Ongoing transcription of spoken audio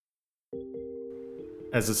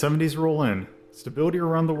As the 70s roll in, stability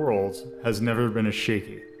around the world has never been as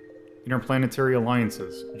shaky. Interplanetary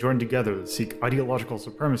alliances join together to seek ideological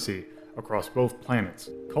supremacy across both planets.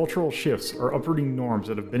 Cultural shifts are uprooting norms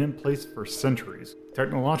that have been in place for centuries.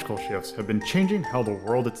 Technological shifts have been changing how the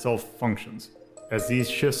world itself functions. As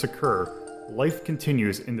these shifts occur, life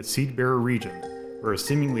continues in the Seedbearer region, where a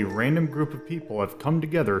seemingly random group of people have come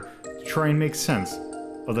together to try and make sense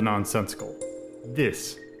of the nonsensical.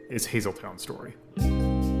 This is Hazeltown Story.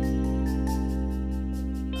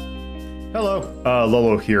 Hello,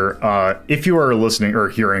 Lolo here. If you are listening or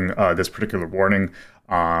hearing this particular warning,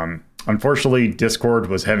 unfortunately, Discord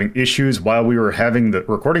was having issues while we were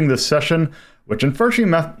recording this session, which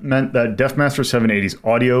unfortunately meant that Deathmaster 780's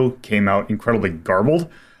audio came out incredibly garbled.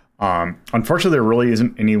 Unfortunately, there really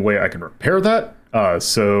isn't any way I can repair that,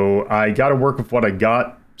 so I got to work with what I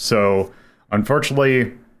got. So,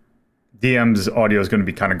 unfortunately, DM's audio is going to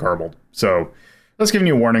be kind of garbled. So, just giving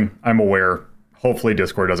you a warning. I'm aware. Hopefully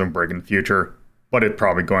Discord doesn't break in the future, but it's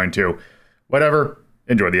probably going to. Whatever.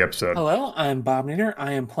 Enjoy the episode. Hello, I'm Bob Nieder.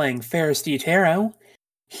 I am playing Ferris Diotero.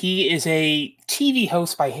 He is a TV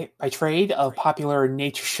host by trade of popular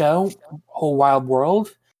nature show, Whole Wild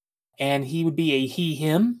World, and he would be a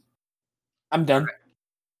he/him. I'm done.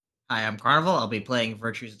 Hi, I'm Carnival. I'll be playing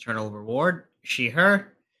Virtue's Eternal Reward,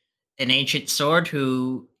 she/her. An ancient sword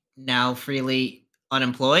who, now freely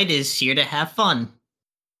unemployed, is here to have fun.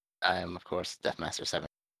 I am, of course, Deathmaster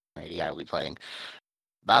 780. I will be playing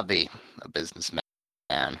Bobby, a businessman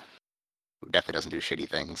who definitely doesn't do shitty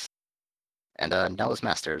things. And Nellis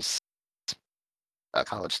Masters, a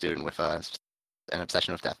college student with an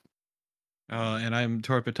obsession with death. And I'm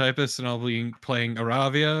Torpitipus, and I'll be playing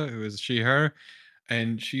Aravia, who is she/her,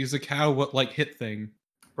 and she's a cow what hit thing.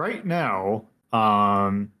 Right now,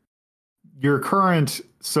 your current,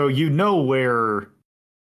 so you know where,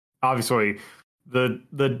 obviously, the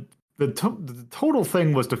total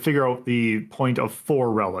thing was to figure out the point of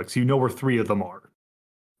 4 relics. You know where 3 of them are.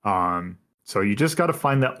 So you just got to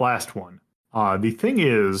find that last one. The thing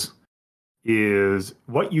is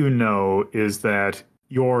what you know is that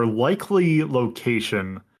your likely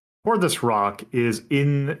location for this rock is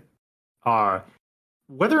in,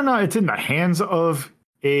 whether or not it's in the hands of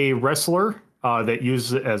a wrestler that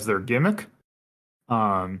uses it as their gimmick,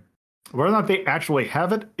 whether or not they actually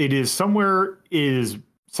have it, it is somewhere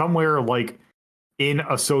like in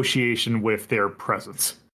association with their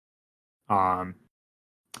presence.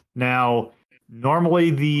 Now,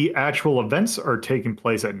 normally the actual events are taking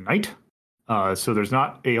place at night, so there's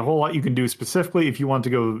not a whole lot you can do specifically if you want to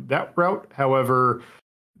go that route. However,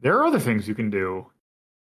 there are other things you can do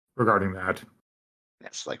regarding that.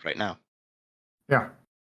 Yes, like right now. Yeah.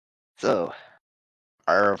 So,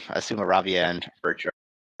 I assume Aravia and Virtue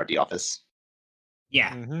are at the office.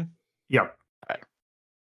 Yeah. Mm-hmm. Yep. Right.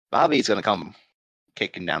 Bobby's gonna come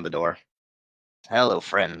kicking down the door. Hello,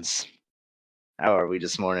 friends. How are we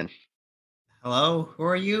this morning? Hello, who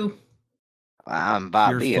are you? I'm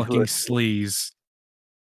Bobby. You're and fucking sleaze.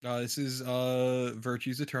 This is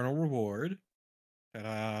Virtue's Eternal Reward.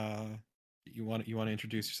 And you want to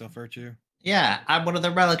introduce yourself, Virtue? Yeah, I'm one of the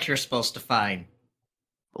relics you're supposed to find.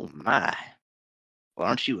 Oh my! Well,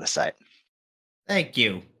 aren't you a sight? Thank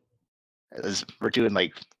you. Is Virtue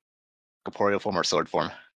in corporeal form or sword form?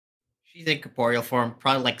 She's in corporeal form,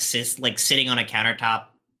 probably like sitting on a countertop.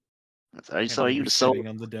 So are you the soul sitting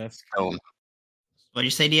on the desk? stone? What'd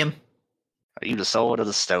you say, DM? Are you the sword or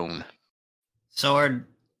the stone? Sword.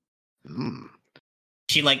 Hmm.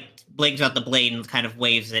 She blinks out the blade and kind of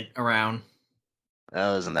waves it around.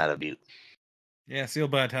 Oh, isn't that a beaut? Yeah,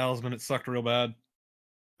 sealed by a talisman. It sucked real bad.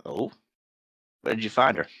 Oh, where did you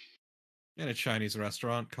find her? In a Chinese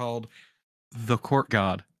restaurant called The Court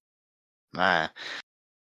God. My,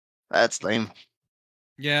 that's lame.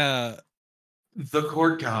 Yeah, The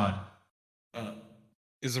Court God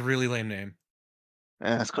is a really lame name.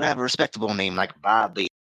 It's gonna have a respectable name like Bobby's.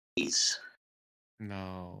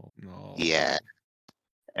 No. Yeah.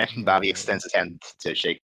 And Bobby extends his hand to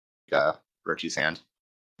shake Virtue's hand.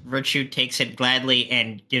 Virtue takes it gladly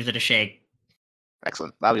and gives it a shake.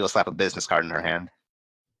 Excellent. Bobby will slap a business card in her hand.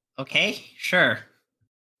 Okay, sure.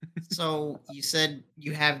 So you said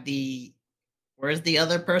you have where's the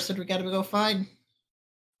other person we gotta go find?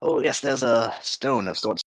 Oh, yes, there's a stone of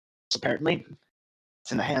sorts, apparently.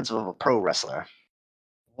 It's in the hands of a pro wrestler.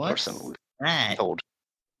 What's so we've that? told.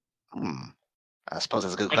 I suppose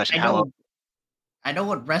that's a good question. I know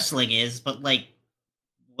what wrestling is, but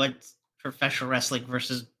what's professional wrestling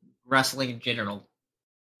versus wrestling in general?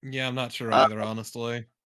 Yeah, I'm not sure either, honestly.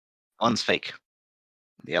 One's fake.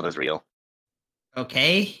 The other's real.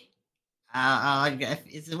 Okay.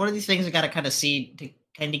 Is it one of these things we gotta kind of see to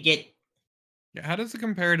kind of get. Yeah, how does it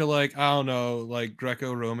compare to like I don't know, like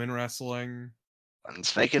Greco-Roman wrestling? One's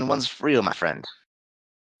fake and one's real, my friend.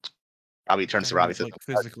 Robbie turns to Talking Robbie about, says,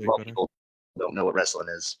 like, physically, "Well, but people don't know what wrestling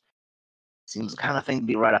is. Seems the kind of thing to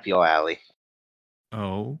be right up your alley."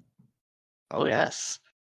 Oh. Oh yes,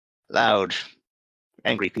 loud,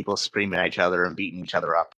 angry people screaming at each other and beating each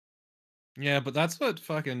other up. yeah, but that's what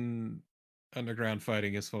fucking underground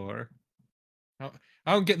fighting is for. I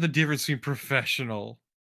don't get the difference between professional.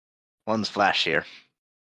 One's flashier.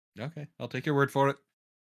 Okay, I'll take your word for it.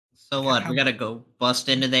 So what? We gotta go bust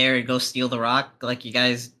into there and go steal the rock, like you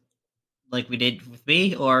guys, like we did with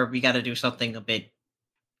me, or we gotta do something a bit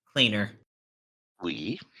cleaner.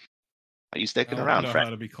 We? Are you I sticking don't around, know friend?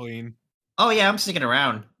 how to be clean. Oh yeah, I'm sticking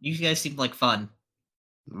around. You guys seem like fun.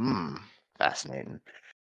 Hmm, fascinating.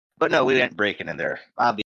 But no, we ain't breaking in there.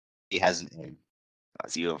 Bobby has an aim.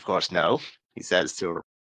 As you, of course, know, he says to,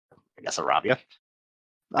 I guess, Arabia.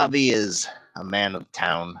 Bobby is a man of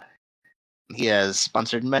town. He has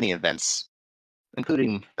sponsored many events,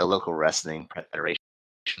 including the local wrestling federation.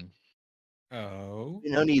 Oh,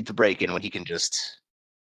 No need to break in when he can just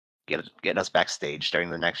get us backstage during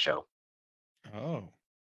the next show. oh.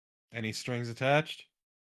 Any strings attached?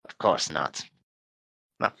 Of course not.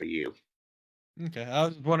 Not for you. Okay, I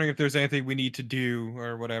was wondering if there's anything we need to do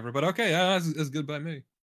or whatever, but okay, yeah, that's good by me.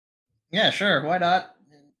 Yeah, sure. Why not?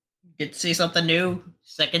 Get to see something new.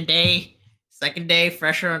 Second day,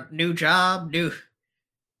 fresher, new job,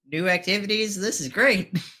 new activities. This is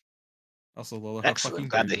great. Also, Lola, how Excellent. fucking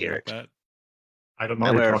Glad dare to you hear like it. that? I don't know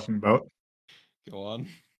Now what you're we're talking about. Go on.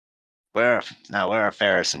 where are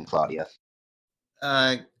Ferris and Claudia?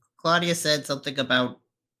 Uh, Claudia said something about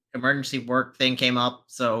emergency work thing came up,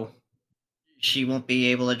 so she won't be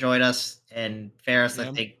able to join us. And Ferris, I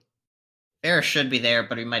Yeah. think Ferris should be there,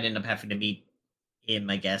 but we might end up having to meet him,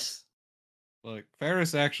 I guess. Look,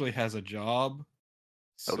 Ferris actually has a job.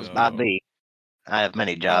 So does Bob So B. I have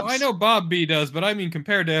many no, jobs. I know Bob B does, but I mean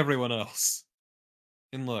compared to everyone else.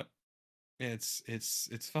 And look, it's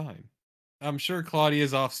fine. I'm sure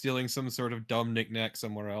Claudia's off stealing some sort of dumb knickknack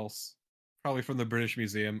somewhere else. Probably from the British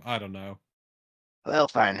Museum. I don't know. Well,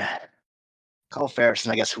 fine. Call Ferris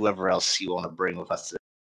and I guess whoever else you want to bring with us to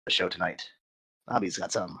the show tonight. Bobby's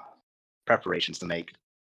got some preparations to make.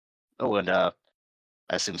 Oh, and I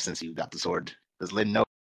assume since you got the sword, does Lynn know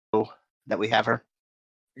that we have her?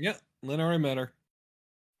 Yeah, Lynn already met her.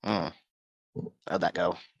 Hmm. How'd that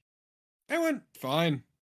go? It went fine.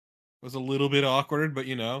 Was a little bit awkward, but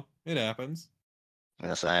you know, it happens.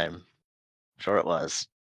 Yes, I'm sure it was.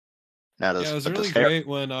 Now Yeah, it was does really Ferris? great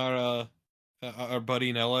when our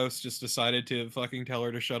buddy Nellos just decided to fucking tell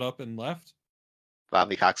her to shut up and left.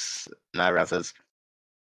 Bobby Cox and I says,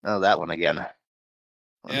 "Oh, that one again."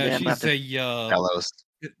 One Yeah, day I'm gonna have she's to a fellows.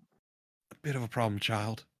 bit of a problem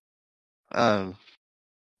child.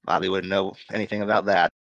 Bobby wouldn't know anything about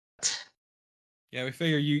that. Yeah, we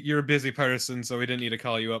figure you're a busy person, so we didn't need to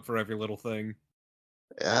call you up for every little thing.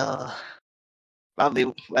 Uh,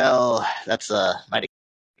 Bobby, well, that's mighty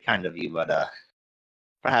kind of you, but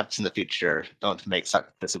perhaps in the future, don't make such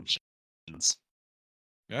assumptions.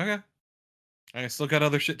 Okay. I still got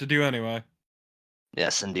other shit to do anyway.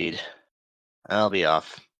 Yes, indeed. I'll be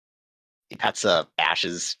off. He pats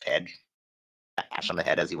Ash's head, Ash on the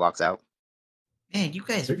head as he walks out. Man, you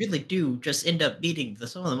guys really do just end up meeting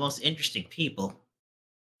some of the most interesting people.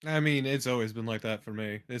 I mean, it's always been like that for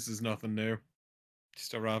me. This is nothing new.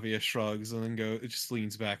 Just Aravia shrugs and then just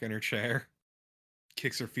leans back in her chair.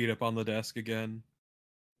 Kicks her feet up on the desk again.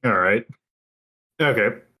 All right.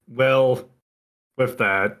 Okay. Well, with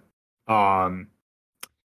that,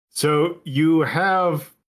 so you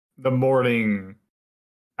have the morning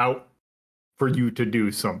out for you to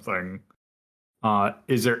do something.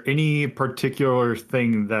 Is there any particular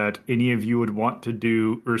thing that any of you would want to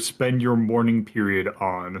do or spend your morning period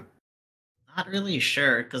on? Not really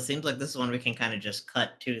sure, because seems like this is one we can kind of just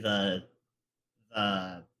cut to the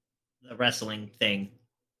the wrestling thing.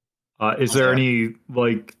 Is there Okay. any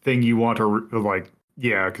like thing you want to like?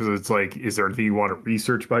 Yeah, because it's like, is there anything you want to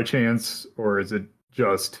research by chance, or is it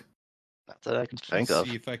just? Not that I can think Let's of.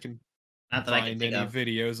 see if I can Not that I can find think any of.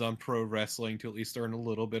 videos on pro wrestling to at least learn a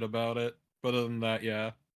little bit about it. But other than that,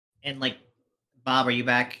 yeah, And like, Bob, are you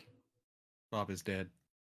back? Bob is dead.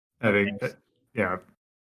 I think, yeah.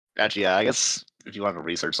 Actually, yeah, I guess if you want to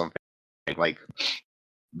research something, like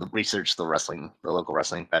research the local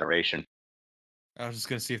wrestling federation. I was just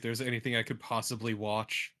gonna see if there's anything I could possibly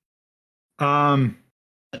watch. Um.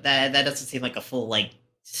 But that doesn't seem like a full like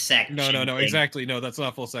section. No, thing. exactly. No, that's not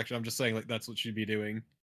a full section. I'm just saying like that's what she'd be doing.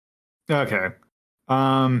 Okay.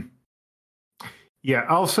 Um. Yeah,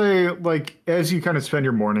 I'll say like as you kind of spend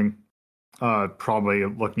your morning, probably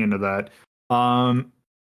looking into that.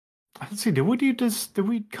 Let's see. Did we do this? Did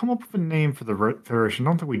we come up with a name for the federation? I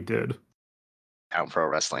don't think we did. Town Pro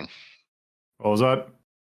Wrestling. What was that?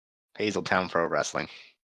 Hazeltown Pro Wrestling.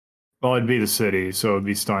 Well, it'd be the city, so it'd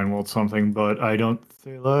be Steinwald something. But I don't.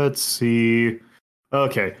 Let's see.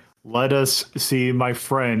 Okay, let us see, my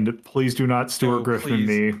friend. Please do not Stuart No, Griffin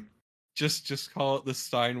please. me. Just call it the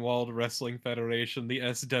Steinwald Wrestling Federation, the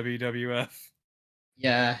SWWF.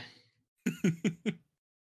 Yeah.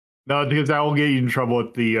 No, because that will get you in trouble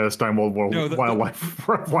at the Steinwald No, Wildlife.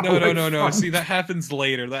 No. Fund. See, that happens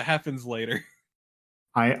later.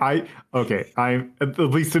 Okay. I'm at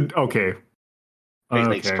least okay. Great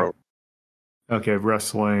Lakes Pro. Okay,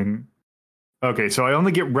 wrestling. Okay, so I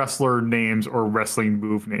only get wrestler names or wrestling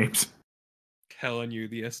move names. Telling you,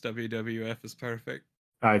 the SWWF is perfect.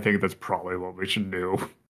 I think that's probably what we should do.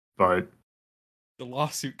 But The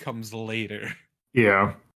lawsuit comes later.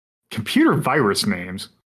 yeah. Computer virus names.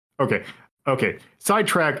 Okay.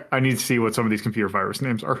 Sidetrack. I need to see what some of these computer virus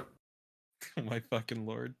names are. Oh my fucking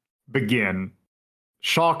lord. Begin.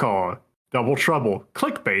 Shock awe. Double trouble.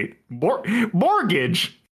 Clickbait.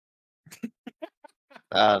 Mortgage.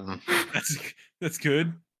 That's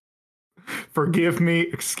good. Forgive me.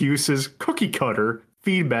 Excuses. Cookie cutter.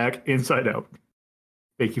 Feedback. Inside out.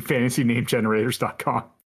 Thank you, fantasynamegenerators.com.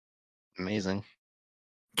 Amazing.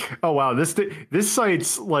 Oh wow, this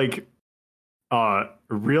site's like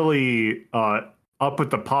really up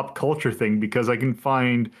with the pop culture thing because I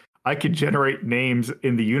could generate names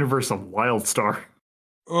in the universe of WildStar.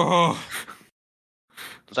 Oh,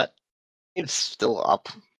 It's still up.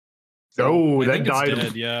 No, I that think it's died.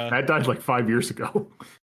 dead, yeah. That died like 5 years ago.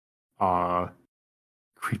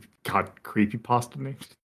 Creepy pasta names.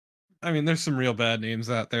 I mean, there's some real bad names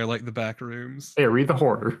out there, like the back rooms. Hey, read the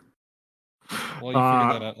Hoarder. While you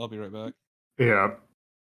figure that out, I'll be right back. Yeah.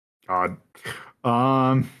 God.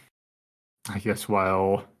 I guess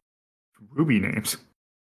while Ruby names.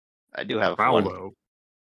 I do have Paolo. one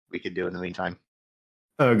we could do in the meantime.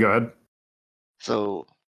 Oh, good. So,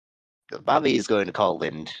 Bobby is going to call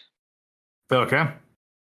Lind. Okay.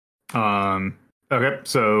 Okay,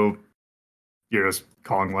 so you're just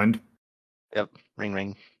calling Lind. Yep. Ring,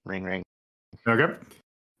 ring, ring, ring. Okay.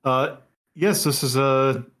 Yes, this is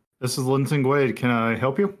Lind Wade. Can I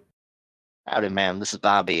help you? Howdy, ma'am. This is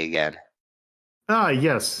Bobby again. Ah,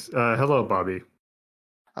 yes. Hello, Bobby.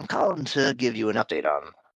 I'm calling to give you an update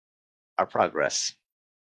on our progress.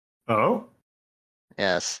 Oh?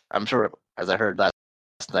 Yes, I'm sure, as I heard last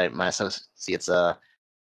night, my associates found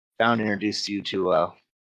and introduced you to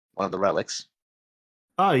one of the relics.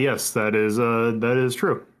 Ah, yes, that is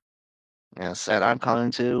true. Yes, and I'm calling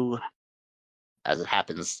to, as it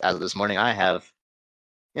happens, as of this morning, I have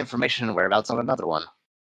information and whereabouts on another one.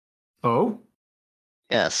 Oh?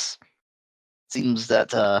 Yes. Seems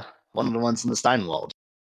that one of the ones in the Steinwald.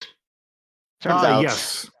 Turns out.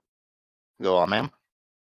 Yes. Go on, ma'am.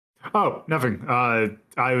 Oh, nothing. I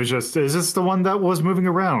was just. Is this the one that was moving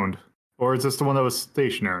around, or is this the one that was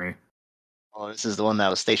stationary? Well, this is the one that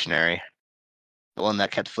was stationary. The one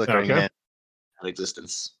that kept flickering in out of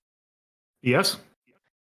existence. Yes.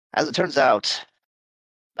 As it turns out,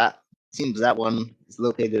 that seems that one is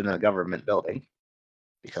located in a government building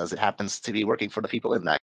because it happens to be working for the people in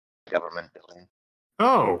that government building.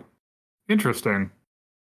 Oh, interesting.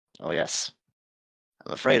 Oh, yes.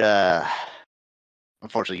 I'm afraid,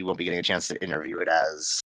 unfortunately, you won't be getting a chance to interview it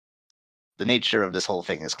as the nature of this whole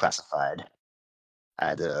thing is classified. I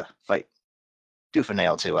had to fight tooth and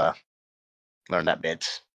nail to learn that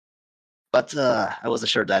bit. But I was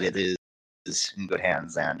assured that it is in good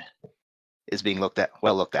hands and is being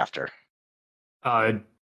well looked after.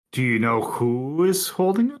 Do you know who is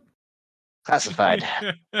holding it? Classified,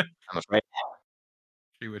 I'm afraid.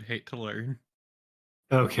 She would hate to learn.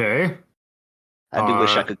 Okay. I do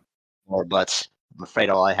wish I could more, but I'm afraid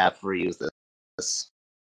all I have for you is this.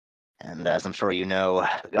 And as I'm sure you know,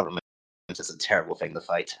 the government is a terrible thing to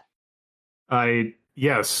fight.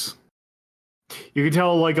 Yes. You can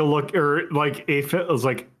tell like a look or like it was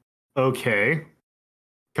like okay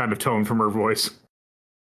kind of tone from her voice.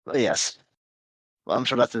 Well, yes. Well, I'm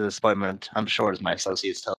sure that's a disappointment. I'm sure, as my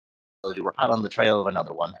associates told you, we're out on the trail of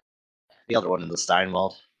another one. The other one in the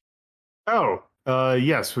Steinwald. Oh,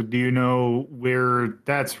 yes. Do you know where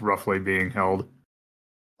that's roughly being held?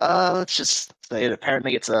 Let's just say it.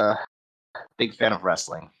 Apparently, it's a big fan of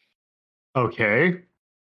wrestling. Okay.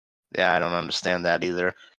 Yeah, I don't understand that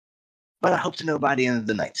either. But I hope to know by the end of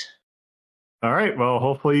the night. All right. Well,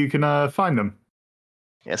 hopefully you can find them.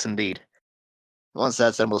 Yes, indeed. Once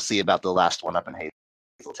that's done, we'll see about the last one up in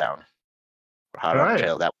Hazeltown. hot All off the right.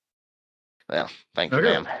 trail that. Well, thank you,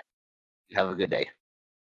 Okay. ma'am. You have a good day.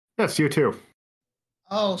 Yes, you too.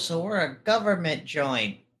 Oh, so we're a government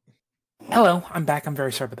joint. Hello, I'm back. I'm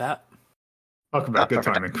very sorry about that. Welcome back. Good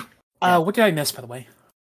Perfect. timing. Yeah. What did I miss, by the way?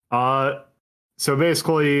 So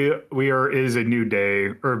basically, it is a new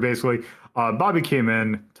day, or basically, Bobby came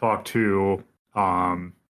in, talked to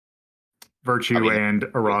Virtue Bobby- and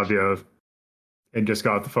Aravia, and just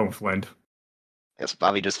got off the phone with Lind. Yes,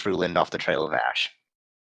 Bobby just threw Lind off the trail of ash.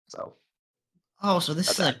 So, Oh, so this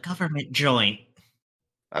is a government joint.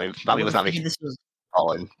 I mean, Bobby was not Figured making this was.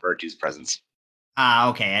 all in Virtue's presence. Ah,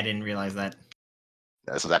 okay. I didn't realize that.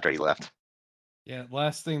 This was after he left. Yeah,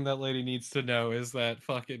 last thing that lady needs to know is that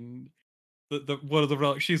fucking the one of the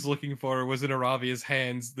relics she's looking for was in Aravia's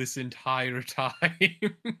hands this entire time.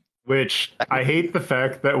 Which I hate the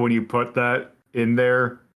fact that when you put that in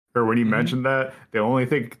there, or when you mention that, the only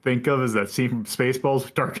thing think of is that scene from Spaceballs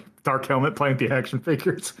with Dark Helmet playing the action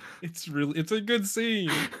figures. It's a good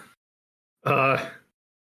scene.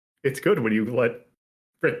 It's good when you let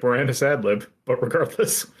Rick Moranis ad-lib, but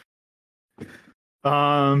regardless.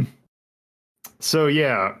 So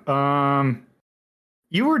yeah,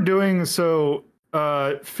 you were doing so.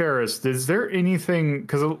 Ferris, is there anything?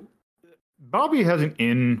 Because Bobby has an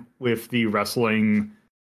in with the wrestling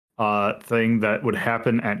thing that would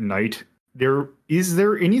happen at night. Is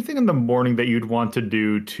there anything in the morning that you'd want to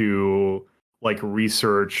do to like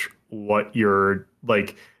research what you're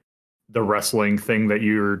like the wrestling thing that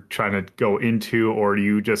you're trying to go into, or do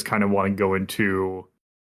you just kind of want to go into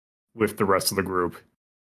with the rest of the group?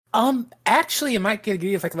 Actually, it might get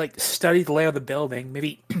good if I could like study the layout of the building.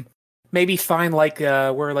 Maybe find like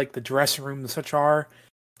where like the dressing room and such are.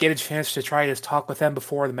 Get a chance to try to talk with them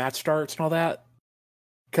before the match starts and all that.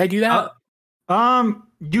 Can I do that?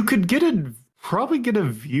 You could probably get a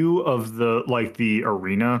view of the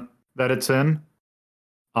arena that it's in.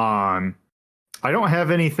 I don't have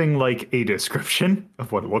anything like a description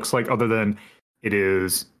of what it looks like other than it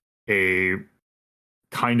is a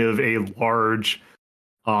kind of a large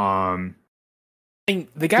I mean,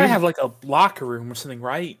 they gotta have like a locker room or something,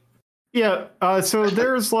 right? Yeah, so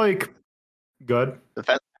there's like good. The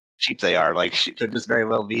fact how cheap they are, like could just very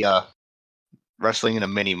well be wrestling in a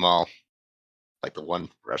mini mall, like the one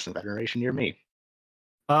wrestling federation near me.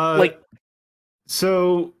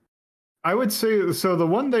 So I would say so the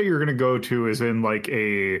one that you're gonna go to is in like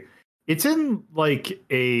it's in like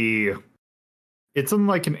an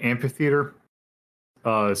amphitheater.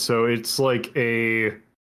 So it's like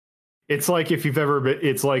if you've ever been,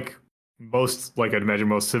 it's like I'd imagine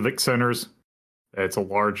most civic centers. It's a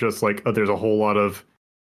large, just like there's a whole lot of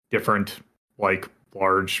different like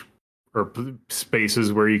large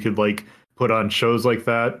spaces where you could like put on shows like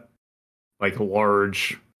that, like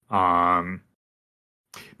large.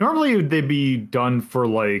 Normally they'd be done for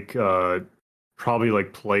like probably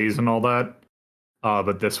like plays and all that.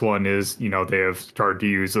 But this one is, they have started to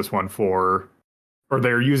use this one or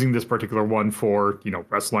they're using this particular one for,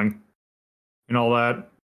 wrestling and all that.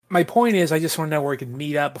 My point is, I just want to know where we can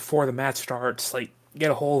meet up before the match starts. Like,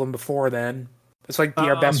 get a hold of them before then. It's like be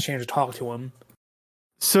our best chance to talk to them.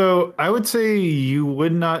 So I would say you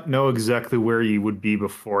would not know exactly where you would be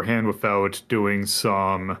beforehand without doing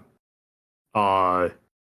some.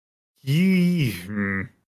 You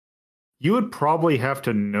would probably have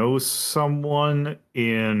to know someone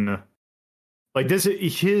in like this.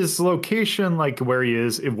 His location, like where he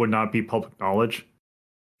is, it would not be public knowledge.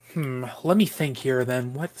 Let me think here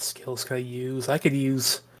then. What skills could I use? I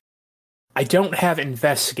don't have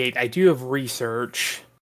investigate. I do have research.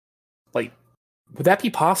 Like, would that be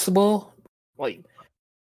possible? Like,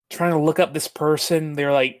 trying to look up this person,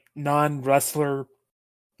 their like non-wrestler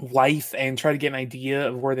life, and try to get an idea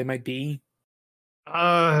of where they might be?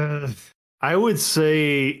 I would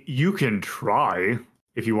say you can try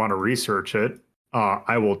if you want to research it.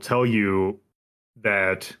 I will tell you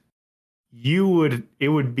that it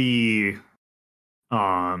would be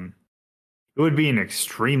an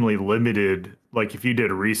extremely limited, like if you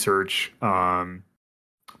did research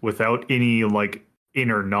without any like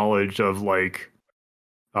inner knowledge of like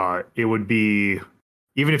it would be,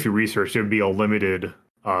 even if you researched, it would be a limited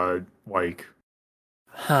like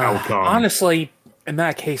outcome. Honestly, in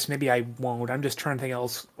that case, maybe I won't. I'm just trying to think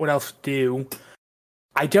what else to do.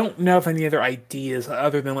 I don't know if any other ideas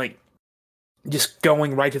other than like just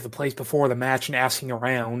going right to the place before the match and asking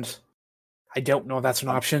around. I don't know if that's an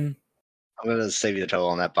option. I'm gonna save you the trouble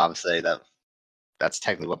on that, Bob. Say that that's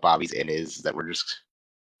technically what Bobby's in is, that we're just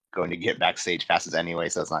going to get backstage passes anyway,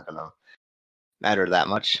 so it's not gonna matter that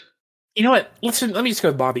much. You know what? Let me just go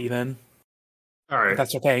with Bobby then. All right, If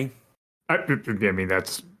that's okay. I mean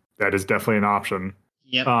that's That is definitely an option.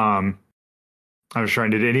 Yep. I was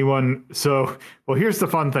trying to. Did anyone? So, well, here's the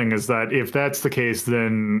fun thing: is that if that's the case,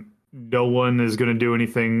 then no one is going to do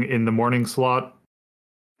anything in the morning slot.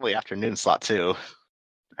 Well, the afternoon slot too.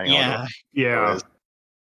 depending on what Yeah, it Yeah. is.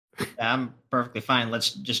 I'm perfectly fine.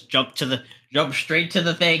 Let's just jump straight to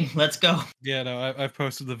the thing. Let's go. Yeah, no, I've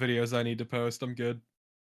posted the videos I need to post. I'm good.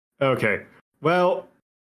 Okay. Well,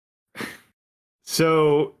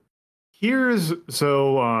 so here's here's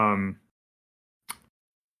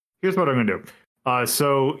what I'm gonna do.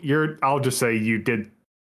 So I'll just say you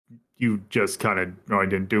just kind of really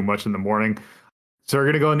didn't do much in the morning. So we're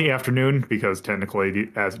gonna go in the afternoon because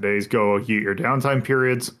technically, as days go, you get your downtime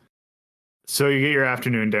periods. So you get your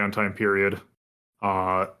afternoon downtime period.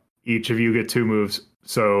 Each of you get 2 moves.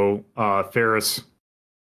 So Ferris,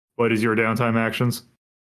 what is your downtime actions?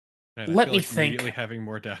 Man, I Let feel me like think. immediately having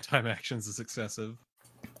more downtime actions is excessive.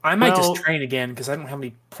 I might Well- just train again because I don't have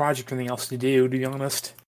any project or anything else to do. To be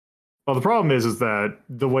honest. Well, the problem is that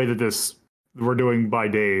the way that we're doing by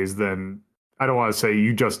days, then I don't want to say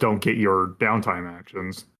you just don't get your downtime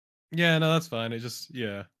actions. Yeah, no, that's fine. It just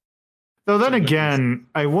yeah. So then So what is- again,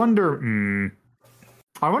 I wonder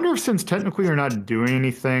if since technically you're not doing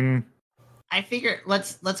anything. I figure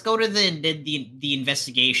let's go to the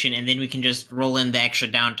investigation, and then we can just roll in the extra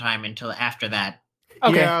downtime until after that.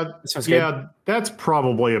 Okay, Yeah, that sounds good. yeah, that's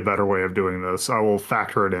probably a better way of doing this. I will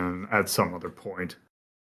factor it in at some other point.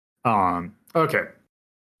 Okay.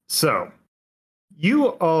 So you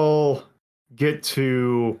all get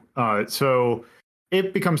to so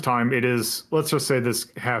it becomes time. It is, let's just say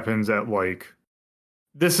this happens at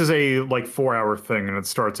this is a 4-hour thing, and it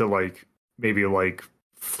starts at maybe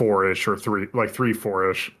 4-ish or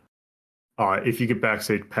 3-4-ish. If you get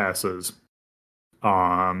backstage passes.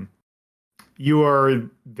 You are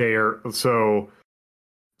there. So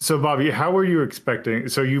Bobby, how are you expecting?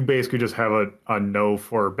 So you basically just have a no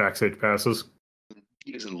for backstage passes.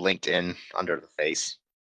 Using LinkedIn under the face.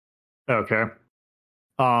 Okay.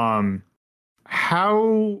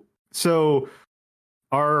 How so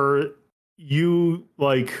are you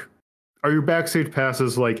are your backstage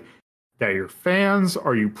passes that your fans?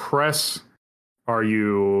 Are you press? Are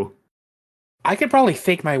you I could probably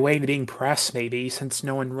fake my way into being press, maybe, since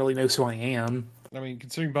no one really knows who I am. I mean,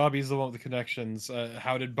 considering Bobby's the one with the connections,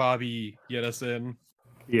 how did Bobby get us in?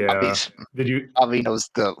 yeah. Did you Bobby knows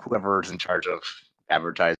whoever's in charge of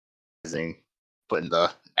advertising, putting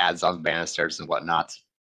the ads on banisters and whatnot.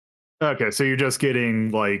 Okay, so you're just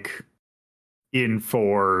getting in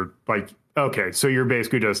for okay, so you're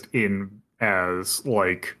basically just in as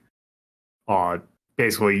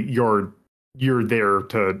basically you're there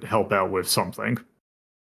to help out with something.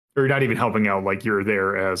 Or you're not even helping out, you're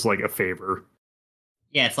there as a favor.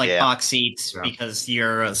 Yeah, it's like Yeah. box seats Yeah. because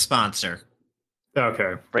you're a sponsor.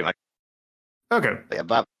 Okay. Pretty much. Okay. But yeah,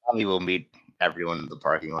 Bobby will meet everyone in the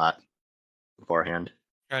parking lot beforehand.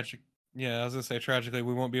 Tragic. Yeah, I was gonna say tragically,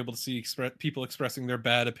 we won't be able to see people expressing their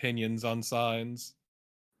bad opinions on signs.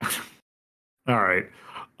 All right.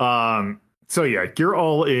 So yeah, you're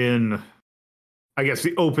all in I guess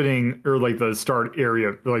the opening or the start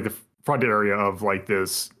area, the front area of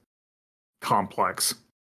this complex.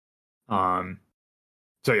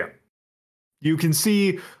 So yeah, you can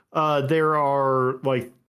see there are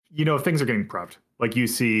things are getting prepped. You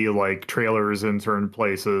see trailers in certain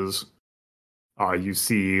places. You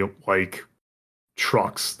see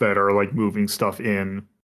trucks that are moving stuff in,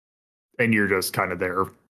 and you're just kind of there.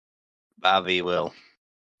 Bobby will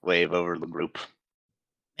wave over the group.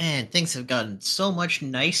 Man, things have gotten so much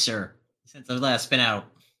nicer since I've last been out.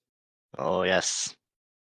 Oh yes,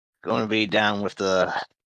 going to be down with the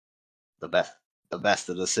best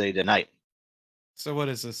of the city tonight. So what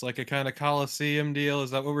is this? Like a kind of Coliseum deal?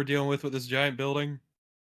 Is that what we're dealing with this giant building?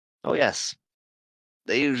 Oh yes,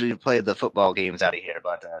 they usually play the football games out of here,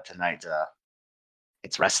 but tonight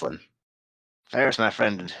it's wrestling. Ferris, my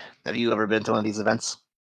friend, have you ever been to one of these events?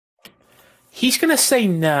 He's gonna say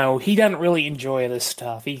no. He doesn't really enjoy this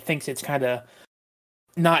stuff. He thinks it's kind of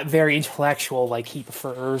not very intellectual like he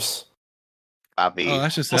prefers. Bobby. Oh,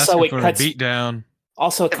 that's just Also, asking it for cuts- a beatdown.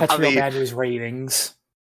 Also, it cuts real Bobby- bad to his ratings.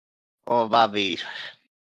 Oh, Bobby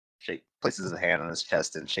places his hand on his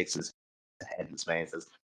chest and shakes his head in dismay and says,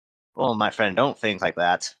 "Oh, my friend, don't think like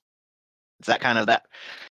that. It's that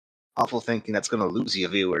awful thinking that's going to lose you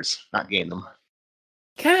viewers, not gain them."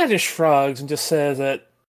 Kind of just shrugs and just says that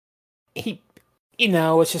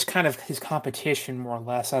it's just kind of his competition more or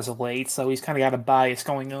less as of late, so he's kind of got a bias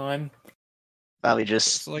going on. Bobby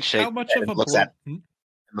just It's like shakes how much his head of a and looks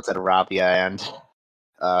at blow? Rabia and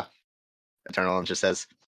Eternal and just says,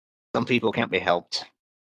 "Some people can't be helped."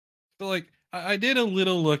 So like I did a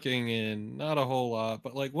little looking in, not a whole lot,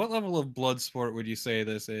 but like, what level of blood sport would you say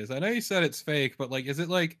this is? I know you said it's fake, but like, is it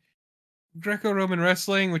like Greco-Roman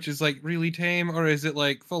wrestling, which is like really tame, or is it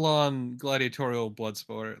like full-on gladiatorial blood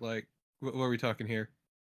sport? Like, what are we talking here?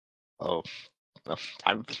 Oh,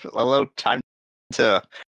 well, time to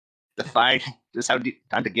define just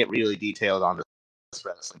time to get really detailed on this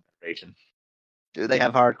wrestling federation. Do they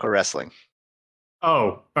have hardcore wrestling?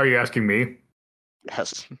 Oh, are you asking me?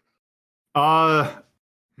 Yes.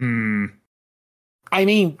 Hmm. I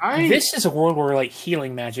mean, I- this is a world where like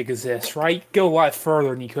healing magic exists, right? Go a lot further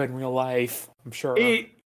than you could in real life, I'm sure.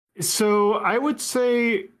 So I would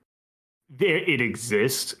say it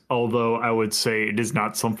exists, although I would say it is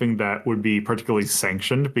not something that would be particularly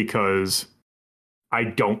sanctioned because I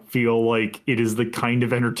don't feel like it is the kind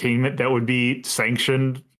of entertainment that would be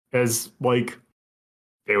sanctioned as like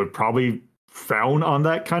they would probably frown on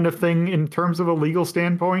that kind of thing in terms of a legal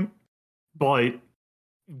standpoint. But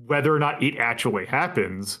whether or not it actually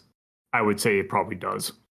happens, I would say it probably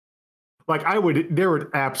does. Like there would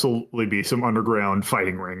absolutely be some underground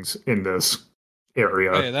fighting rings in this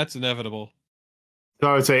area. Oh, yeah, that's inevitable. So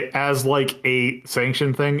I would say as like a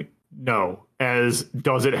sanctioned thing, no. As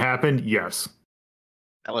does it happen? Yes.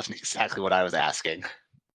 That wasn't exactly what I was asking.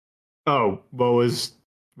 Oh, what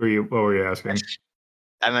were you asking?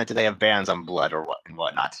 I meant, do they have bans on blood or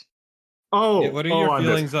whatnot? Oh, Yeah, what are your on this.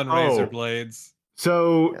 feelings on razor blades?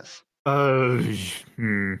 So Yes.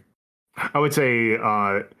 I would say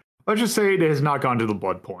let's just say it has not gone to the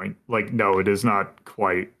blood point. Like, no, it is not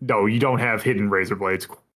quite. No, you don't have hidden razor blades.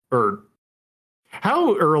 Or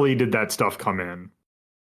how early did that stuff come in?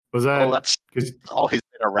 Was that? Well, that's always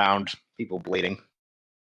been around people bleeding.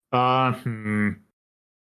 I'm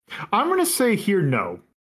gonna say here, no.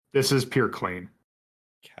 This is pure clean.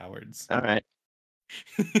 Cowards. All right.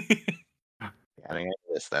 Having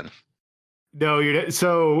this then. No,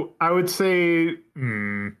 so I would say,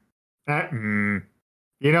 you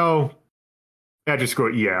know, just go.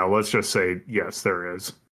 Yeah, let's just say yes, there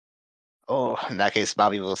is. Oh, in that case,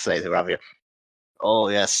 Bobby will say to Robbie, "Oh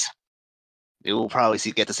yes, you will probably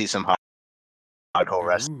get to see some hardcore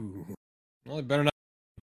wrestling. Ooh. Well, it better not.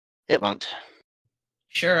 It won't.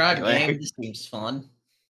 Sure, I'm Anyway. game. This seems fun.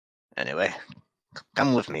 Anyway,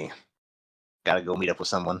 come with me. Gotta go meet up with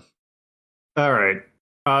someone." All right.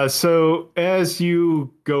 So as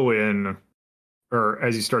you go in, or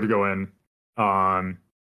as you start to go in, I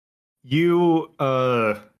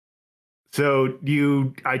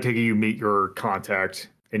take it you meet your contact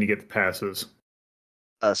and you get the passes.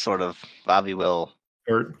 Sort of. Bobby Or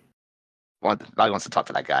wants to talk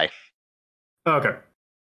to that guy. okay.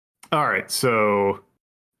 All right. So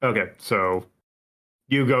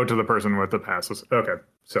you go to the person with the passes. Okay.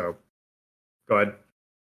 So go ahead.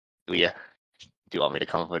 Do you want me to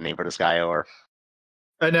come up with a name for this guy or?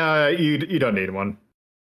 And you don't need one.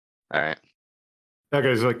 All right. That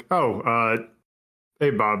guy's like, oh, hey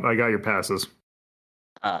Bob, I got your passes.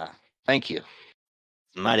 Thank you.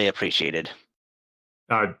 Mighty appreciated.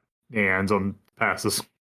 Hands on passes.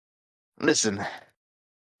 Listen, I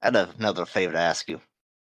had another favor to ask you.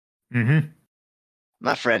 Mm-hmm.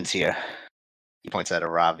 My friend's here. He points at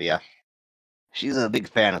Aravia. She's a big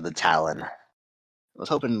fan of the Talon. I was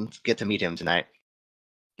hoping to get to meet him tonight.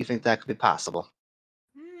 You think that could be possible?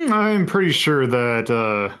 I'm pretty sure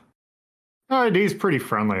that he's pretty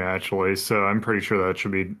friendly actually, so I'm pretty sure that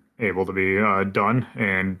should be able to be done.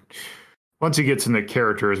 And once he gets into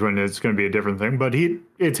characters, when it's going to be a different thing. But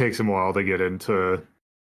it takes him a while to get into.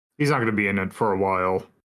 He's not going to be in it for a while,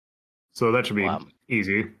 so that should be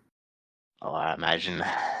easy. Oh, I imagine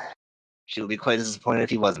she would be quite disappointed if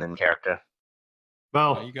he wasn't in character.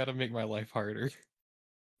 Well, You gotta make my life harder.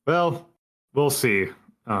 well, we'll see.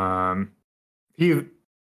 I'm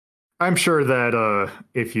sure that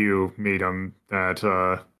if you meet him, that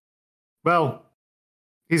well,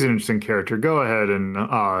 he's an interesting character. Go ahead and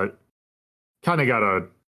kind of gotta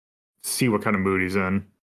see what kind of mood he's in.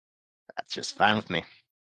 That's just fine with me.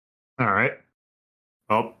 All right.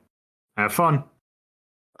 Well, have fun.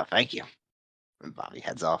 Well, thank you. And Bobby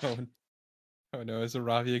heads off. Oh no, is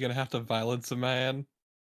Aravia gonna have to violence a man?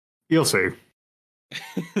 You'll see.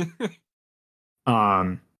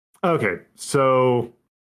 Okay. So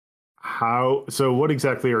what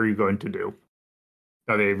exactly are you going to do?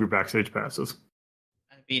 Now they have your backstage passes.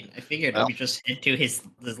 I mean, I figured Well. we just head to his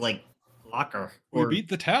like locker. We beat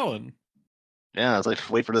the Talon. Yeah, I was like,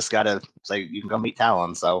 wait for this guy to say you can go meet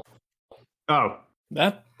Talon. So Oh,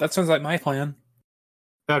 That sounds like my plan.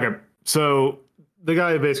 okay. So the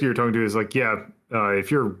guy basically you're talking to is like, yeah,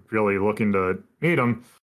 if you're really looking to meet him,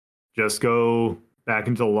 just go back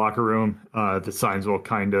into the locker room. The signs will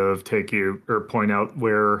kind of take you or point out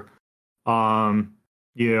where, the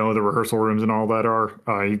rehearsal rooms and all that are.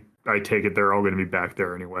 I take it they're all going to be back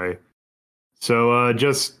there anyway. So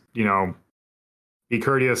just be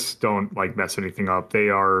courteous. Don't mess anything up. They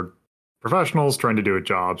are professionals trying to do a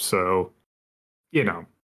job, so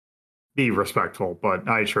be respectful. But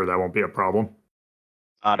I'm sure that won't be a problem.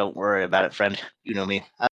 Don't worry about it, friend. You know me.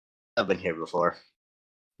 I've been here before.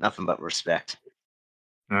 Nothing but respect.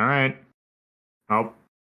 All right. Well,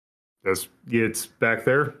 it's back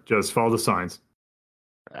there. Just follow the signs.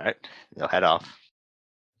 All right, you'll head off.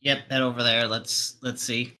 Yep, head over there. Let's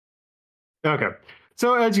see. Okay.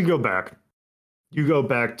 So as you go back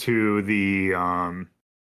to the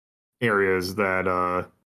areas that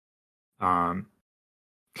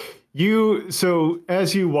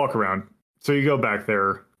as you walk around, so you go back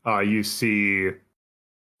there, you see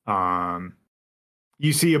a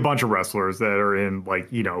bunch of wrestlers that are in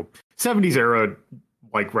 70s era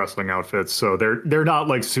wrestling outfits. So they're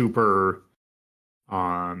not super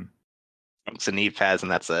It's a knee pads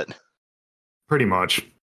and that's it. Pretty much.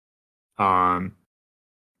 You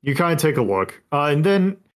kind of take a look, and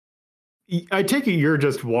then I take it you're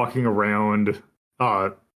just walking around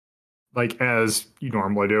as you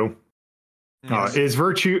normally do. Yes. Is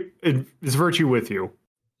Virtue with you?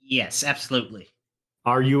 Yes, absolutely.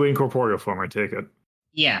 Are you in corporeal form? I take it.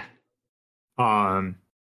 Yeah.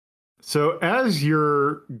 So as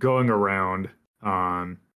you're going around,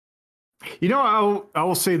 I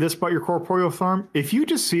will say this about your corporeal form: if you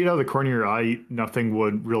just see it out of the corner of your eye, nothing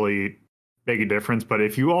would really make a difference. But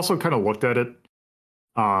if you also kind of looked at it,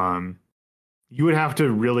 you would have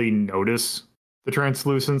to really notice the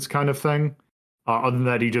translucence kind of thing. Other than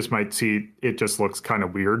that, you just might see it just looks kind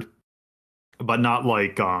of weird, but not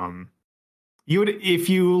you would, if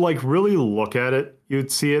you really look at it,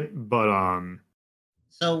 you'd see it. But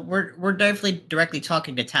So we're definitely directly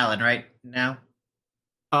talking to Talon right now.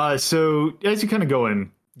 So as you kind of go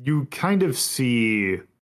in, you kind of see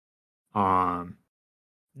someone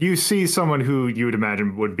who you would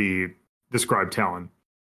imagine would be described Talon.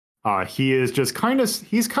 He's kind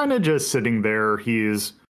of just sitting there.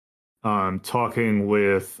 He's talking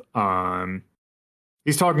with another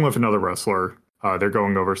wrestler. They're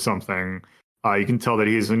going over something. You can tell that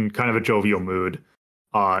he's in kind of a jovial mood.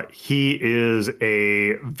 He is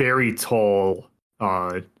a very tall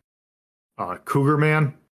cougar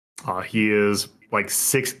man. He is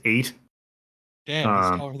 6'8". Damn,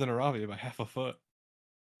 he's taller than Aravia by half a foot.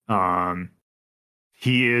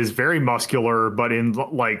 He is very muscular, but in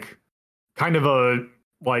kind of a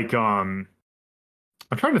I'm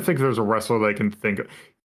trying to think if there's a wrestler that I can think of.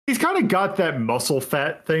 He's kind of got that muscle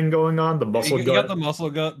fat thing going on. The muscle gut. He got the muscle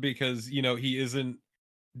gut because he isn't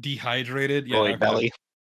dehydrated. Yeah, Boy, belly.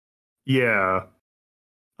 Yeah.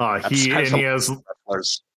 He has.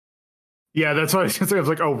 Yeah, that's what I was gonna say. I was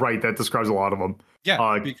like, oh right, that describes a lot of them.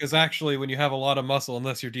 Yeah, because actually, when you have a lot of muscle,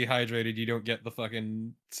 unless you're dehydrated, you don't get the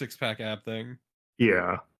fucking 6-pack ab thing.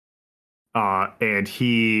 Yeah. And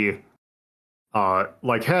he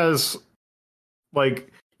has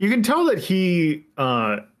you can tell that he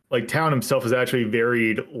Talon himself is actually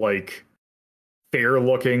very fair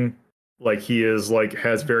looking. He is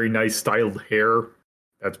has very nice styled hair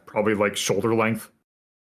that's probably shoulder length.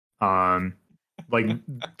 Kind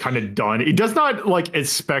of done. It does not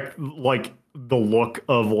expect the look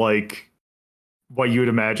of what you would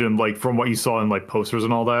imagine from what you saw in posters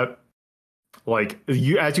and all that.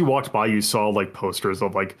 As you walked by, you saw posters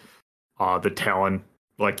of the Talon.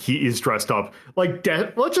 He is dressed up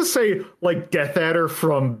Death. Let's just say Death Adder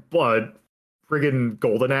from friggin'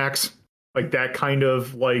 Golden Axe. That kind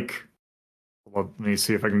of Well, let me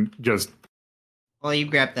see if I can just. Well, you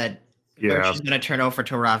grab that. Yeah. She's gonna turn over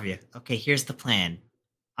to Aravia. Okay, here's the plan.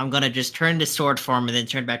 I'm gonna just turn to sword form and then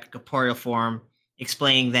turn back to corporeal form,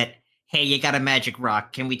 explaining that, hey, you got a magic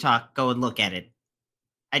rock. Can we talk? Go and look at it.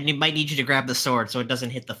 I might need you to grab the sword so it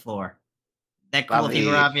doesn't hit the floor. That cool with you,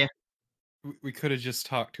 Aravia? We could have just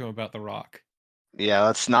talked to him about the rock. Yeah,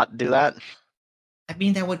 let's not do that. I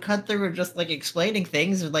mean, that would cut through just explaining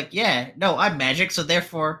things. Yeah, no, I'm magic, so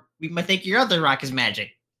therefore we might think your other rock is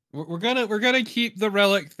magic. We're gonna keep the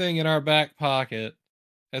relic thing in our back pocket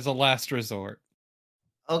as a last resort.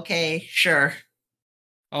 Okay, sure.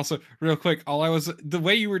 Also, real quick, the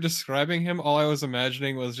way you were describing him, all I was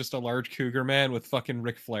imagining was just a large cougar man with fucking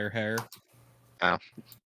Ric Flair hair. Oh,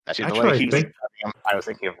 actually, the way he's I was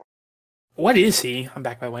thinking of. What is he? I'm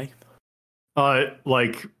back, by the way.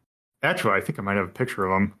 Actually, I think I might have a picture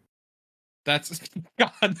of him. That's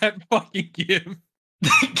God, that fucking Kim.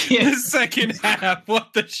 The second half,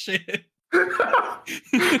 what the shit?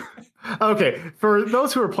 Okay, for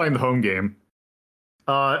those who are playing the home game,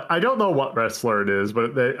 I don't know what wrestler it is,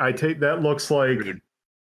 but I take that looks like Rude.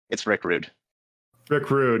 It's Rick Rude. Rick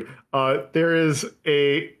Rude.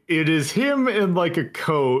 It is him in like a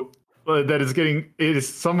coat that is getting. It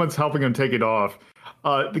is someone's helping him take it off.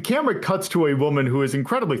 The camera cuts to a woman who is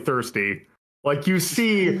incredibly thirsty. Like you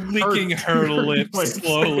see, licking her lips like,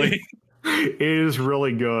 slowly. It is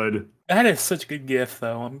really good. That is such a good gif,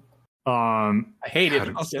 though. I hate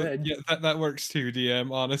it. Also, yeah, that works too,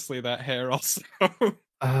 DM. Honestly, that hair also.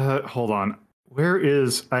 Hold on. Where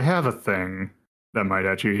is? I have a thing that might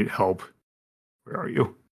actually help. Where are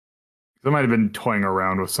you? I might have been toying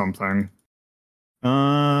around with something.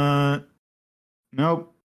 Nope.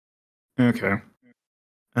 Okay.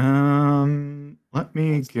 Let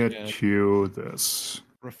me Once get again. you this.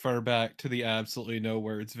 Refer back to the absolutely no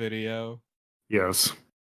words video. Yes.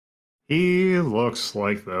 He looks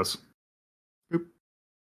like this. Oop.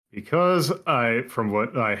 Because from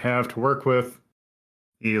what I have to work with,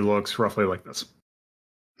 he looks roughly like this.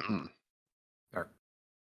 Mm. There.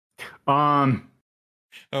 Oh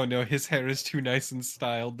no, his hair is too nice and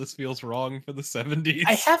styled. This feels wrong for the 70s.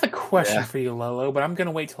 I have a question Yeah. for you, Lolo, but I'm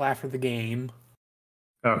gonna wait till after the game.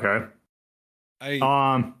 Okay.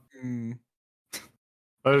 Mm,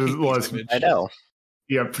 Let's image. I know.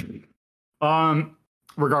 Yep.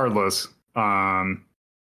 Regardless.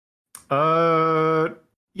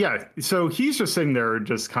 Yeah, so he's just sitting there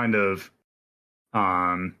just kind of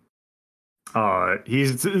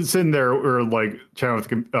he's sitting there or like chatting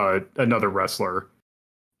with another wrestler.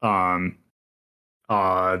 Do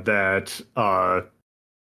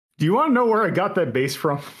you want to know where I got that base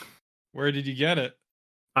from? Where did you get it?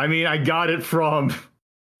 I mean, I got it from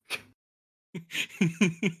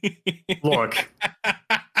look.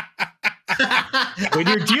 When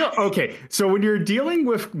you're dealing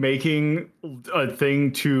with making a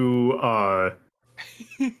thing to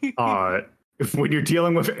when you're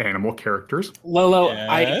dealing with animal characters, Lolo, Yes?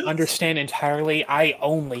 I understand entirely. I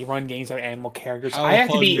only run games of animal characters. How I have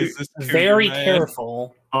to funny be is this to you, very man?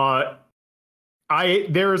 careful.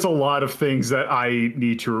 there's a lot of things that I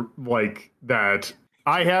need to like that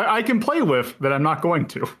I can play with that I'm not going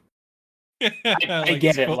to. I Like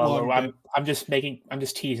get his it, Lolo. footlong I'm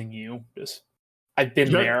just teasing you. I've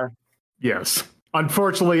been Yeah. there. Yes.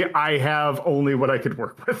 Unfortunately, I have only what I could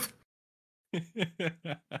work with. bit.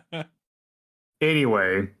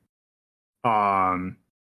 Anyway,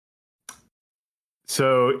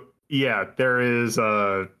 so yeah, there is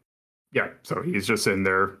so he's just in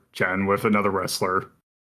there chatting with another wrestler.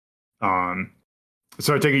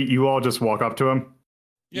 So I take it you all just walk up to him.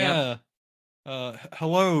 Yeah.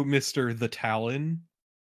 Hello, Mr. The Talon.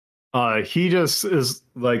 He just is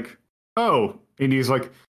like, oh, and he's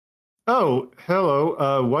like, oh,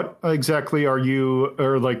 hello. What exactly are you?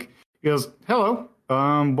 Or like, he goes, hello.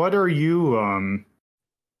 What are you?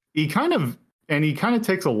 He kind of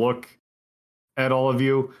takes a look at all of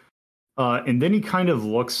you, and then he kind of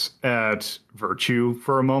looks at Virtue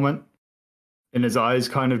for a moment, and his eyes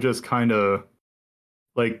kind of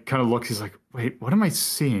looks. He's like, wait, what am I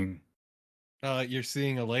seeing? You're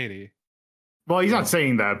seeing a lady. Well, he's Yeah. not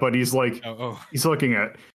saying that, but he's like, Oh. he's like,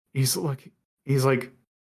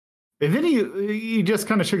 and then he just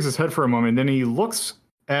kind of shakes his head for a moment, and then he looks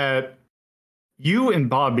at you and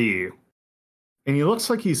Bobby, and he looks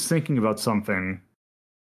like he's thinking about something,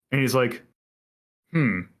 and he's like,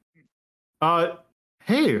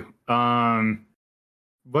 hey,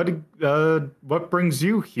 what brings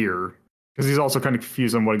you here? Because he's also kind of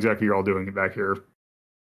confused on what exactly you're all doing back here.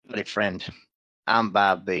 My friend, I'm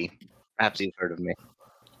Bob B. Perhaps you've heard of me.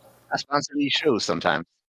 I sponsor these shows sometimes.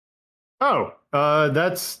 Oh,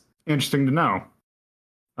 that's interesting to know.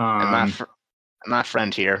 And my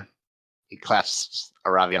friend here, he claps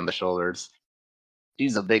Aravi on the shoulders.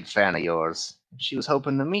 She's a big fan of yours. She was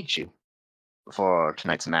hoping to meet you before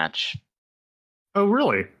tonight's match. Oh,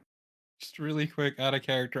 really? Just really quick, out of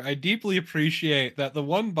character. I deeply appreciate that the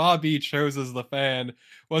one Bobby chose as the fan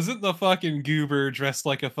wasn't the fucking goober dressed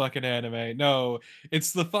like a fucking anime. No,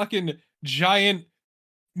 it's the fucking giant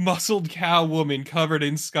muscled cow woman covered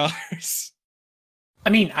in scars. I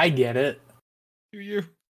mean, I get it. Do you?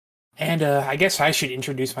 And I guess I should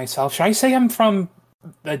introduce myself. Should I say I'm from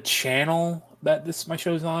the channel that my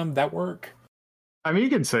show's on? That work? I mean, you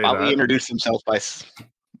can say Bobby that. introduced himself with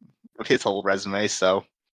his whole resume, so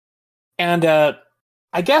And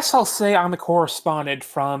I guess I'll say I'm a correspondent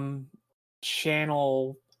from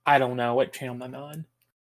channel. I don't know what channel I'm on.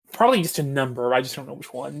 Probably just a number. I just don't know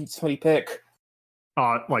which one. Somebody pick.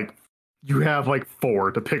 Like you have like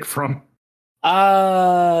 4 to pick from.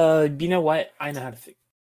 You know what? I know how to think.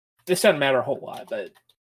 This doesn't matter a whole lot, but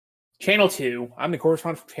Channel 2. I'm the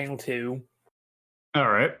correspondent for Channel 2. All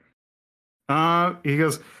right. He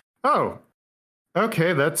goes, oh,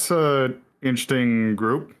 okay, that's a interesting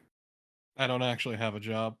group. I don't actually have a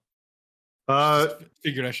job. Uh, Just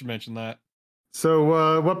figured I should mention that.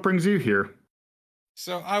 so what brings you here?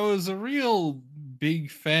 So I was a real big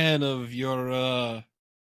fan of your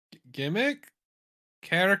gimmick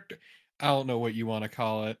character. I don't know what you want to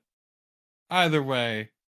call it. Either way,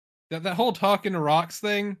 that whole talking to rocks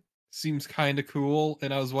thing seems kind of cool,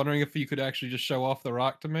 and I was wondering if you could actually just show off the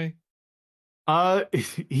rock to me.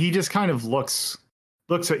 He just kind of looks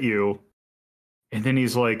at you, and then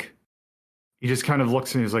he's like, he just kind of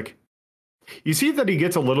looks and he's like, you see that he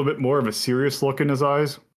gets a little bit more of a serious look in his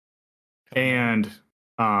eyes, and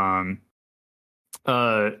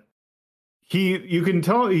you can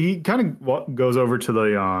tell he kind of goes over to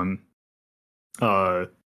the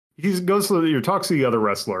he goes to your talks to the other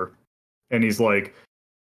wrestler, and he's like,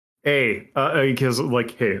 hey, because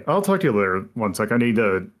like, hey, I'll talk to you later. 1 sec, I need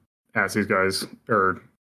to ask these guys, or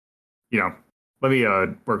let me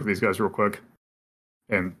work with these guys real quick.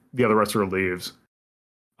 And the other wrestler leaves.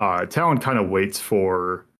 Talon kind of waits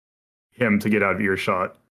for him to get out of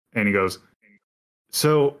earshot, and he goes,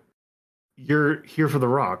 so you're here for the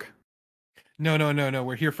rock? No.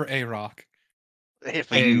 We're here for a rock. Here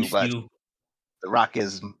for And you, but the rock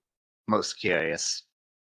is most curious.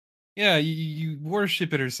 Yeah, you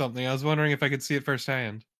worship it or something. I was wondering if I could see it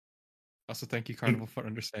firsthand. Also, thank you, Carnival, for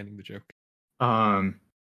understanding the joke.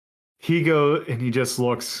 He goes and he just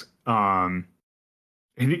looks, and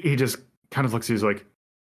he just kind of looks. He's like,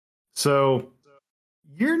 so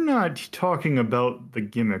you're not talking about the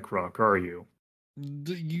gimmick rock, are you?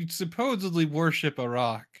 You supposedly worship a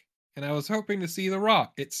rock, and I was hoping to see the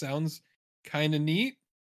rock. It sounds kind of neat.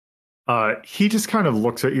 He just kind of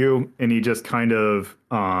looks at you, and he just kind of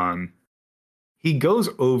he goes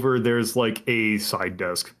over. There's like a side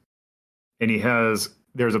desk, and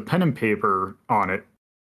there's a pen and paper on it,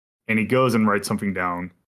 and he goes and writes something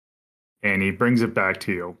down, and he brings it back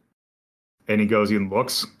to you, and he goes and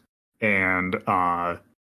looks, and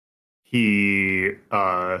he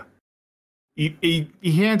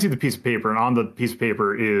hands you the piece of paper, and on the piece of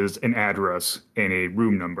paper is an address and a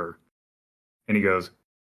room number, and he goes,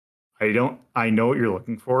 I know what you're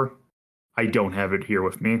looking for. I don't have it here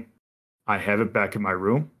with me. I have it back in my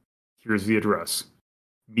room. Here's the address.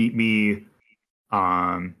 Meet me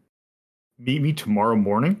tomorrow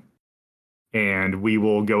morning, and we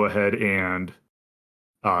will go ahead and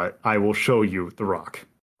I will show you the rock.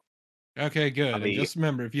 Okay, good. And just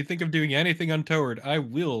remember, if you think of doing anything untoward, I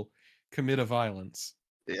will commit a violence.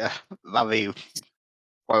 Yeah, Bobby,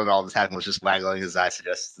 while all this happened, was just waggling his eyes,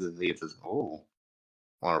 suggested he says, "Oh,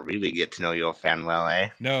 want to really get to know your fan well, eh?"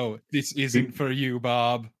 No, this isn't for you,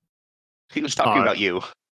 Bob. He was talking about you.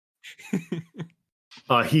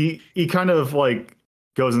 He kind of like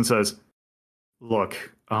goes and says, look,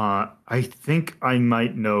 I think I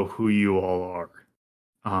might know who you all are.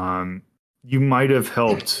 You might have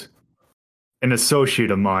helped an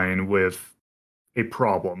associate of mine with a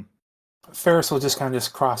problem. Ferris will just kind of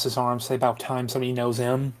just cross his arms, say about time somebody knows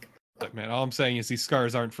him. Look, man, all I'm saying is these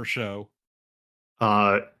scars aren't for show.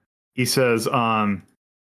 He says,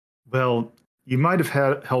 well, you might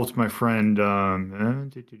have helped my friend.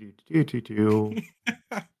 Where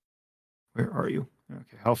are you?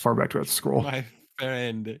 Okay, how far back do I have to scroll? My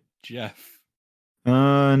friend Jeff.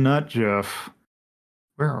 Not Jeff.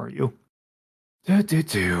 Where are you?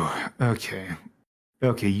 Okay.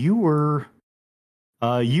 Okay, you were.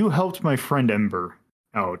 You helped my friend Ember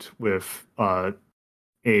out with a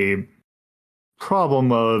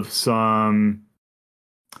problem of some,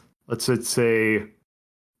 let's say,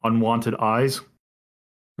 unwanted eyes.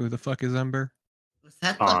 Who the fuck is Ember? Was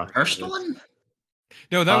that the first one?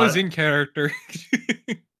 No, that was in character.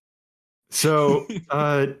 So,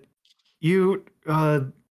 you,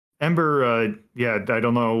 Ember, yeah, I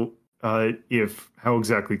don't know how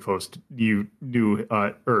exactly close you knew,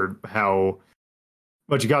 or how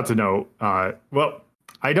much you got to know. Well,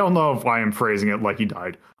 I don't know if I am phrasing it like he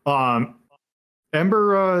died.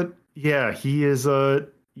 Ember, yeah, he is,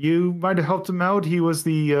 you might have helped him out. He was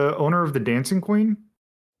the owner of the Dancing Queen.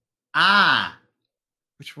 Ah.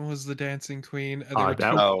 Which one was the Dancing Queen? It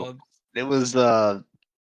was the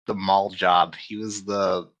mall job. He was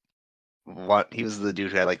the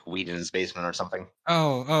dude who had like weed in his basement or something.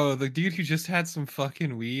 Oh, the dude who just had some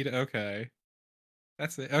fucking weed. Okay,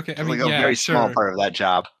 that's it. Okay, I mean, like a very small part of that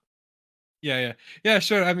job. Yeah,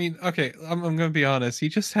 sure. I mean, okay, I'm gonna be honest. He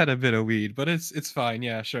just had a bit of weed, but it's fine.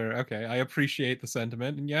 Yeah, sure. Okay, I appreciate the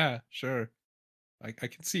sentiment, and yeah, sure. I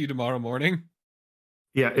can see you tomorrow morning.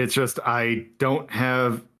 Yeah, it's just I don't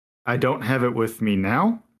have I don't have it with me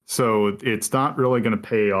now, so it's not really going to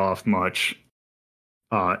pay off much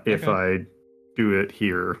if I do it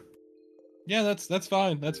here. Yeah, that's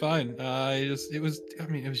fine. That's fine. It was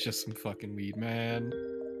just some fucking weed, man.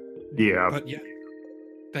 Yeah. But yeah,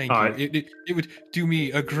 thank you. It would do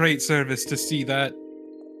me a great service to see that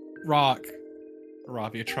rock.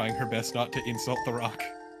 Ravia trying her best not to insult the rock.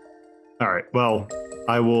 All right. Well,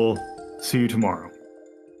 I will see you tomorrow.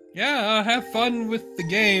 Yeah, have fun with the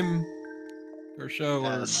game or show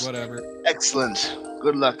or whatever. Excellent.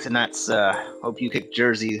 Good luck tonight, sir. Hope you kick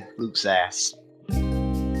Jersey Luke's ass.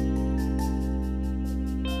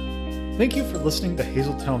 Thank you for listening to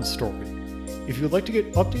Hazeltown Story. If you would like to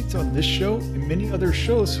get updates on this show and many other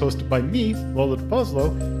shows hosted by me, Lola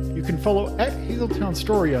DePuzlo, you can follow at Hazeltown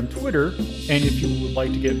Story on Twitter, and if you would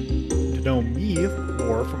like to get to know me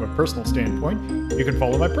more from a personal standpoint, you can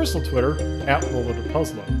follow my personal Twitter at Lola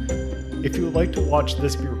DePuzlo. If you would like to watch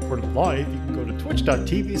this be recorded live, you can go to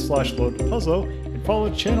twitch.tv/Lola DePuzlo and follow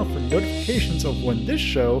the channel for notifications of when this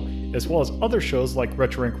show, as well as other shows like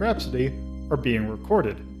Retro Rank Rhapsody, are being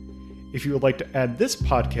recorded. If you would like to add this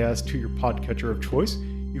podcast to your podcatcher of choice,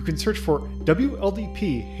 you can search for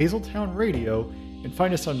WLDP Hazeltown Radio and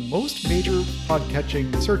find us on most major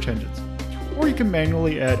podcatching search engines. Or you can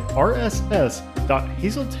manually add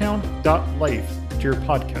rss.hazeltown.life to your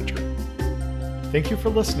podcatcher. Thank you for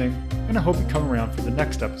listening, and I hope you come around for the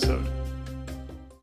next episode.